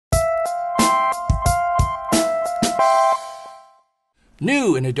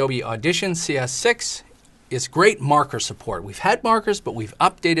New in Adobe Audition CS6 is great marker support. We've had markers, but we've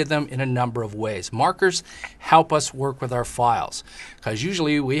updated them in a number of ways. Markers help us work with our files because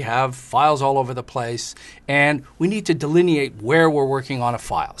usually we have files all over the place and we need to delineate where we're working on a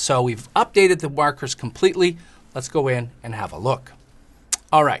file. So we've updated the markers completely. Let's go in and have a look.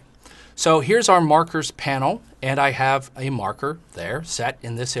 All right, so here's our markers panel, and I have a marker there set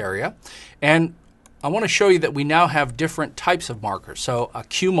in this area. And I want to show you that we now have different types of markers. So a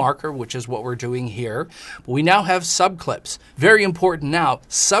Q marker, which is what we're doing here. But we now have subclips. Very important now,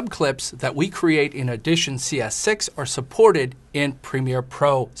 subclips that we create in Audition CS6 are supported in Premiere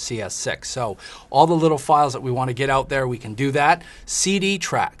Pro CS6. So all the little files that we want to get out there, we can do that. CD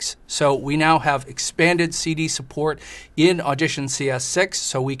tracks. So we now have expanded CD support in Audition CS6,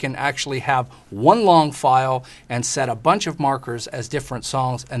 so we can actually have one long file and set a bunch of markers as different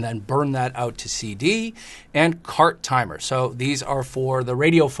songs and then burn that out to CD. And cart timer. So these are for the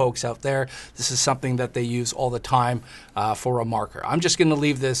radio folks out there. This is something that they use all the time for a marker. I'm just going to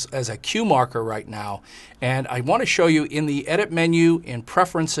leave this as a Q marker right now. And I want to show you in the Edit menu in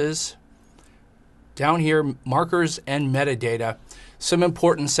Preferences, down here, Markers and Metadata, some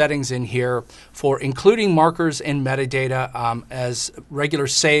important settings in here for including markers and metadata as regular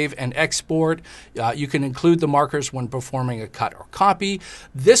save and export. You can include the markers when performing a cut or copy.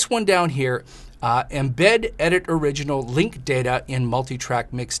 This one down here, embed edit original link data in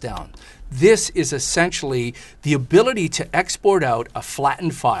multi-track mixdown. This is essentially the ability to export out a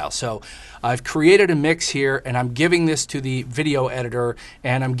flattened file. So I've created a mix here and I'm giving this to the video editor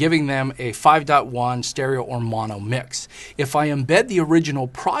and I'm giving them a 5.1 stereo or mono mix. If I embed the original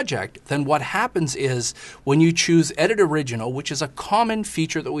project, then what happens is when you choose Edit Original, which is a common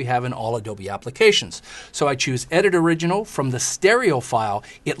feature that we have in all Adobe applications. So I choose Edit Original from the stereo file,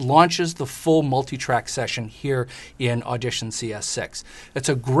 it launches the full multi-track session here in Audition CS6. It's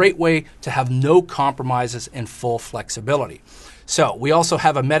a great way to have no compromises and full flexibility. So we also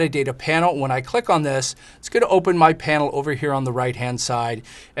have a metadata panel. When I click on this, it's going to open my panel over here on the right-hand side.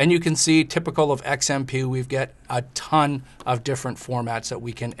 And you can see, typical of XMP, we've got a ton of different formats that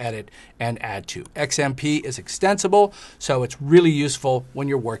we can edit and add to. XMP is extensible, so it's really useful when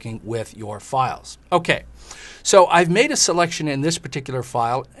you're working with your files. Okay, so I've made a selection in this particular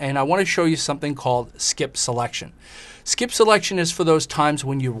file, and I want to show you something called skip selection. Skip selection is for those times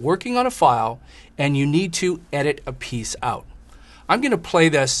when you're working on a file and you need to edit a piece out. I'm going to play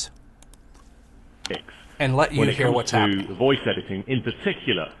this and let you hear what's happening. When it comes to voice editing, in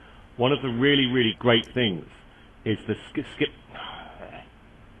particular, one of the really great things is the skip.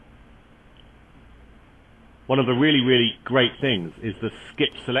 One of the really great things is the skip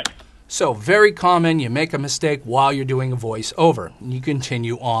select. So very common, you make a mistake while you're doing a voiceover, and you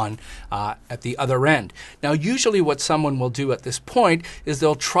continue on at the other end. Now usually what someone will do at this point is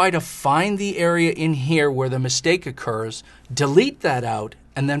they'll try to find the area in here where the mistake occurs, delete that out,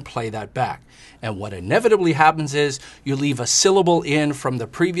 and then play that back. And what inevitably happens is you leave a syllable in from the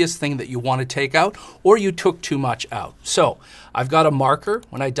previous thing that you want to take out, or you took too much out. So I've got a marker.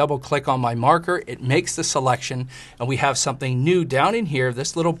 When I double click on my marker, it makes the selection, and we have something new down in here,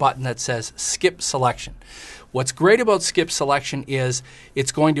 this little button that says skip selection. What's great about skip selection is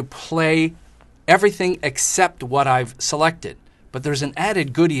it's going to play everything except what I've selected. But there's an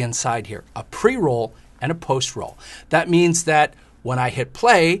added goodie inside here, a pre-roll and a post-roll. That means that when I hit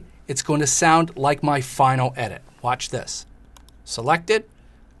play, it's going to sound like my final edit. Watch this. Select it,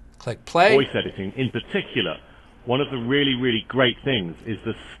 click play. Voice editing, in particular, one of the really great things is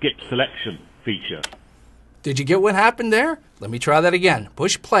the skip selection feature. Did you get what happened there? Let me try that again.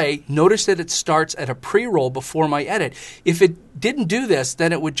 Push play. Notice that it starts at a pre-roll before my edit. If it didn't do this,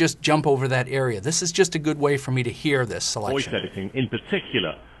 then it would just jump over that area. This is just a good way for me to hear this selection. Voice editing, in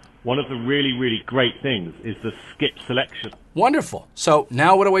particular, one of the really great things is the skip selection. Wonderful. So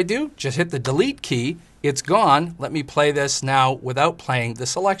now what do? Just hit the delete key. It's gone. Let me play this now without playing the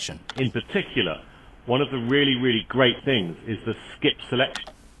selection. In particular, one of the really great things is the skip selection.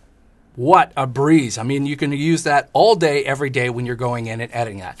 What a breeze. I mean, you can use that all day, every day when you're going in and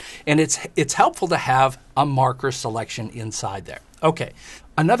editing that. And it's helpful to have a marker selection inside there. Okay,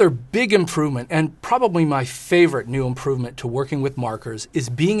 another big improvement, and probably my favorite new improvement to working with markers, is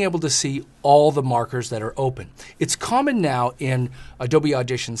being able to see all the markers that are open. It's common now in Adobe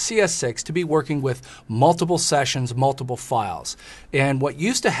Audition CS6 to be working with multiple sessions, multiple files. And what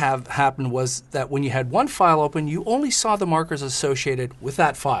used to have happen was that when you had one file open, you only saw the markers associated with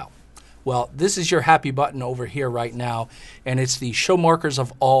that file. Well, this is your happy button over here right now, and it's the Show Markers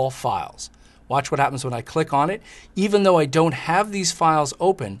of All Files. Watch what happens when I click on it. Even though I don't have these files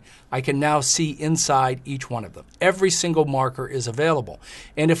open, I can now see inside each one of them. Every single marker is available.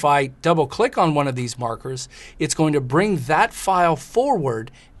 And if I double click on one of these markers, it's going to bring that file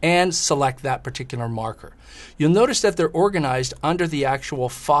forward and select that particular marker. You'll notice that they're organized under the actual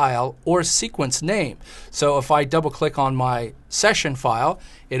file or sequence name. So if I double click on my session file,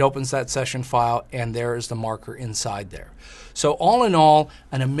 it opens that session file and there is the marker inside there. So all in all,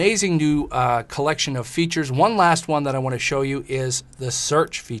 an amazing new collection of features. One last one that I want to show you is the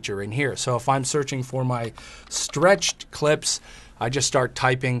search feature in here. So if I'm searching for my stretched clips, I just start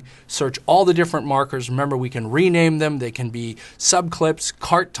typing, search all the different markers. Remember, we can rename them. They can be subclips,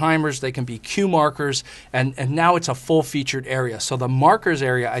 cart timers, they can be cue markers, and now it's a full-featured area. So the markers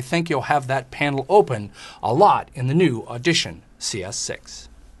area, I think you'll have that panel open a lot in the new Audition CS6.